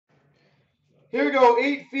Here we go.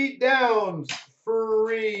 8 feet down.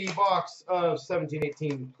 Free box of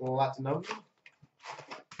 1718 Platinum.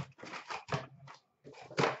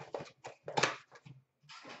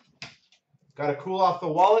 Got to cool off the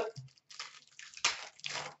wallet.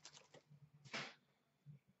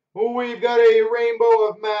 We've got a rainbow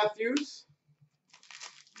of Matthews.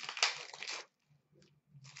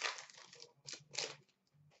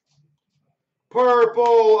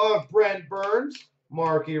 Purple of Brent Burns.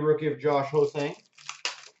 Marquee rookie of Josh Hosang.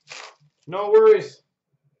 No worries.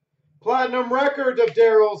 Platinum record of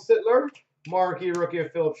Daryl Sittler. Marquee rookie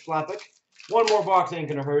of Philip Schlappick. One more box ain't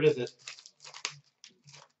gonna hurt, is it?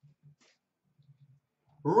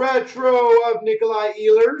 Retro of Nikolai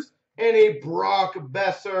Ehlers. And a Brock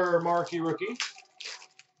Besser marquee rookie.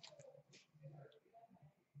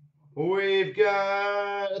 We've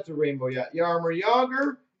got, that's a rainbow, yeah. Yarmer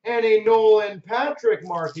Yager. And a Nolan Patrick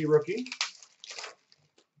marquee rookie.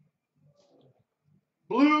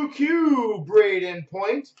 Blue Q, Braden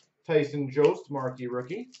Point. Tyson Jost marquee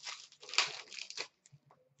rookie.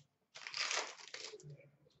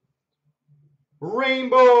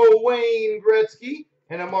 Rainbow Wayne Gretzky.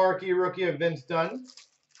 And a marquee rookie of Vince Dunn.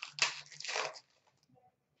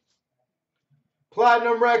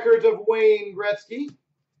 Platinum records of Wayne Gretzky.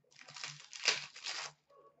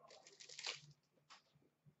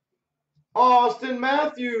 Austin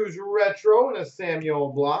Matthews retro and a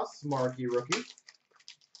Samuel Bloss marquee rookie.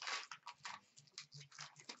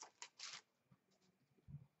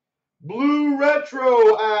 Blue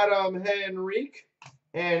retro Adam Henrique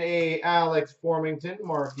and a Alex Formington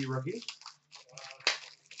marquee rookie.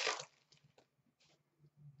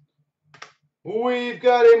 We've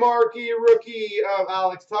got a marquee rookie of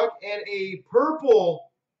Alex Tuck and a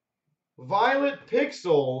purple violet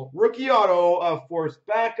pixel rookie auto of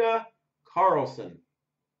Forsbacka Carlson.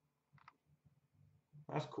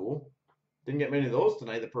 That's cool. Didn't get many of those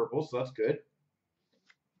tonight, the purples, so that's good.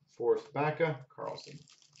 Forsbacka Carlson.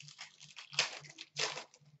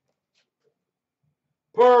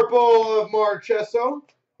 Purple of Marchesso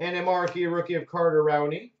and a marquee rookie of Carter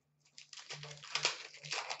Rowney.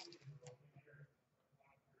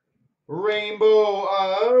 Rainbow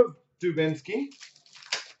of Dubinsky.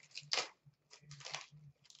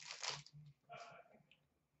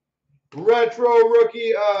 Retro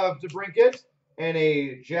rookie of DeBrincat and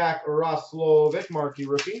a Jack Roslovic marquee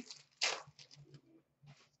rookie.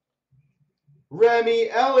 Remy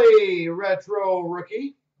Ellie retro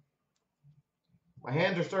rookie. My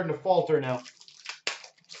hands are starting to falter now.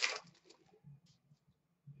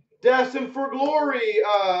 Destined for Glory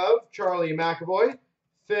of Charlie McAvoy.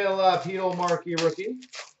 Filipino marquee rookie.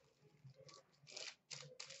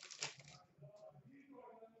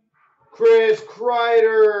 Chris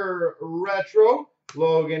Kreider retro.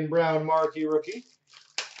 Logan Brown marquee rookie.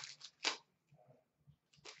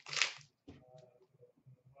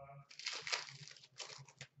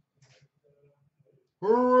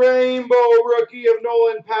 Rainbow rookie of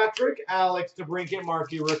Nolan Patrick. Alex DeBrincat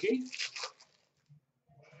marquee rookie.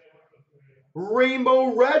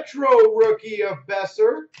 Rainbow retro rookie of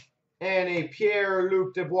Besser. And a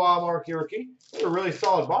Pierre-Luc Dubois marquee rookie. That's a really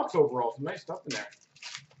solid box overall. Some nice stuff in there.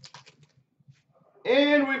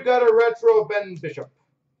 And we've got a retro Ben Bishop.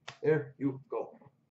 There you go.